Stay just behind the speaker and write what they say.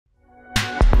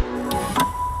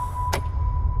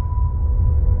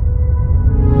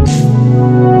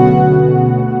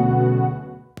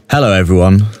Hello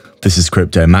everyone, this is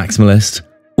Crypto Maximalist.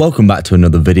 Welcome back to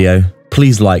another video.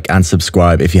 Please like and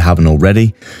subscribe if you haven't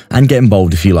already, and get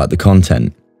involved if you like the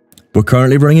content. We're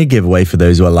currently running a giveaway for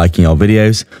those who are liking our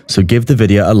videos, so give the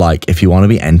video a like if you want to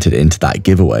be entered into that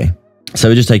giveaway. So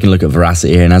we're just taking a look at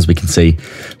Verasity here, and as we can see,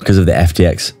 because of the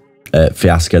FTX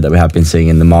fiasco that we have been seeing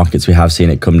in the markets, we have seen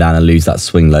it come down and lose that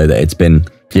swing low that it's been,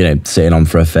 sitting on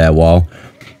for a fair while.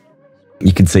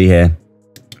 You can see here,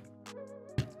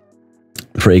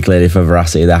 pretty clearly for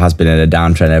Verasity, there has been in a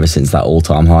downtrend ever since that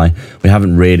all-time high. We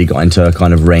haven't really got into a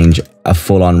kind of range, a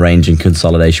full-on range and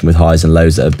consolidation with highs and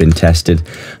lows that have been tested,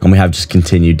 and we have just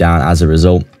continued down as a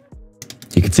result.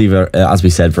 You can see, as we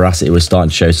said, Verasity was starting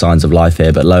to show signs of life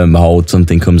here, but lo and behold,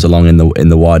 something comes along in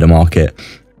the wider market.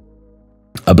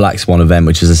 A black swan event,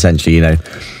 which is essentially,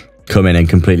 come in and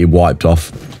completely wiped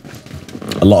off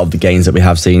a lot of the gains that we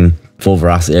have seen for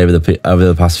Verasity over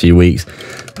the past few weeks.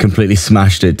 Completely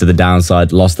smashed it to the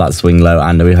downside, lost that swing low,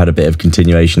 and we've had a bit of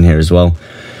continuation here as well.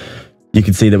 You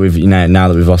can see that we've, now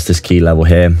that we've lost this key level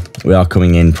here, we are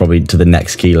coming in probably to the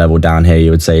next key level down here.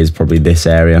 You would say is probably this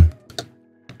area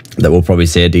that we'll probably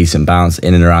see a decent bounce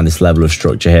in and around this level of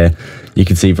structure here. You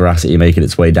can see Verasity making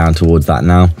its way down towards that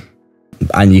now,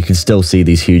 and you can still see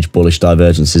these huge bullish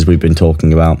divergences we've been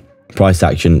talking about. Price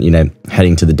action,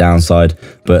 heading to the downside,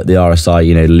 but the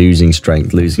RSI, losing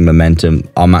strength, losing momentum.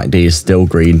 Our MACD is still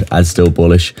green and still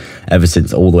bullish ever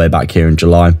since all the way back here in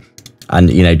July. And,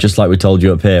 just like we told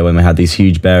you up here when we had these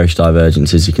huge bearish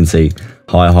divergences, you can see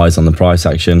higher highs on the price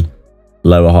action,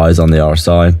 lower highs on the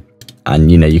RSI.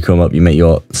 And, you come up, you make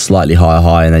your slightly higher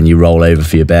high, and then you roll over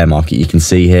for your bear market. You can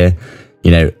see here,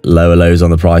 lower lows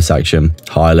on the price action,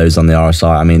 higher lows on the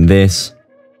RSI. I mean, this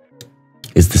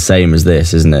is the same as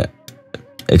this, isn't it?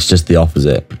 It's just the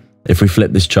opposite. If we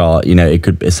flip this chart, it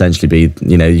could essentially be,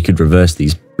 you could reverse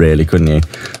these really, couldn't you?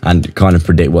 And kind of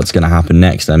predict what's going to happen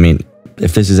next. I mean,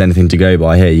 if this is anything to go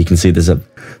by here, you can see there's a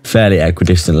fairly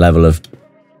equidistant level of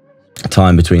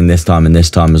time between this time and this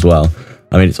time as well.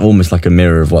 I mean, it's almost like a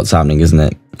mirror of what's happening, isn't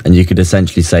it? And you could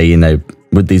essentially say,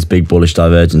 with these big bullish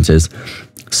divergences,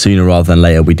 sooner rather than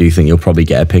later, we do think you'll probably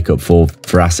get a pickup for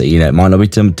Verasity. It might not be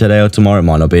today or tomorrow, it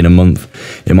might not be in a month,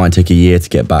 it might take a year to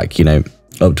get back,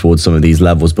 up towards some of these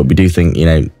levels, but we do think,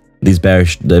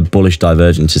 the bullish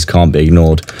divergences can't be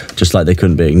ignored, just like they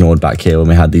couldn't be ignored back here when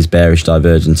we had these bearish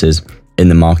divergences in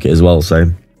the market as well.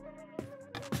 So,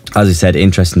 as I said,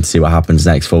 interesting to see what happens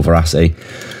next for Verasity.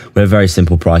 We have very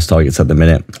simple price targets at the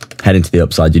minute. Heading to the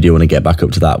upside, you do want to get back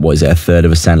up to that, what is it, 1/3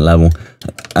 of a cent level.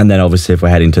 And then obviously if we're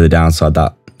heading to the downside,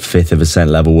 that 1/5 of a cent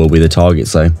level will be the target.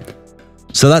 So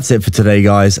that's it for today,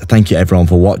 guys. Thank you everyone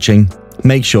for watching.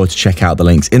 Make sure to check out the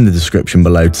links in the description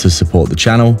below to support the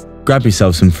channel. Grab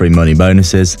yourself some free money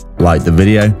bonuses, like the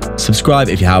video, subscribe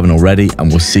if you haven't already, and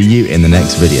we'll see you in the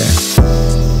next video.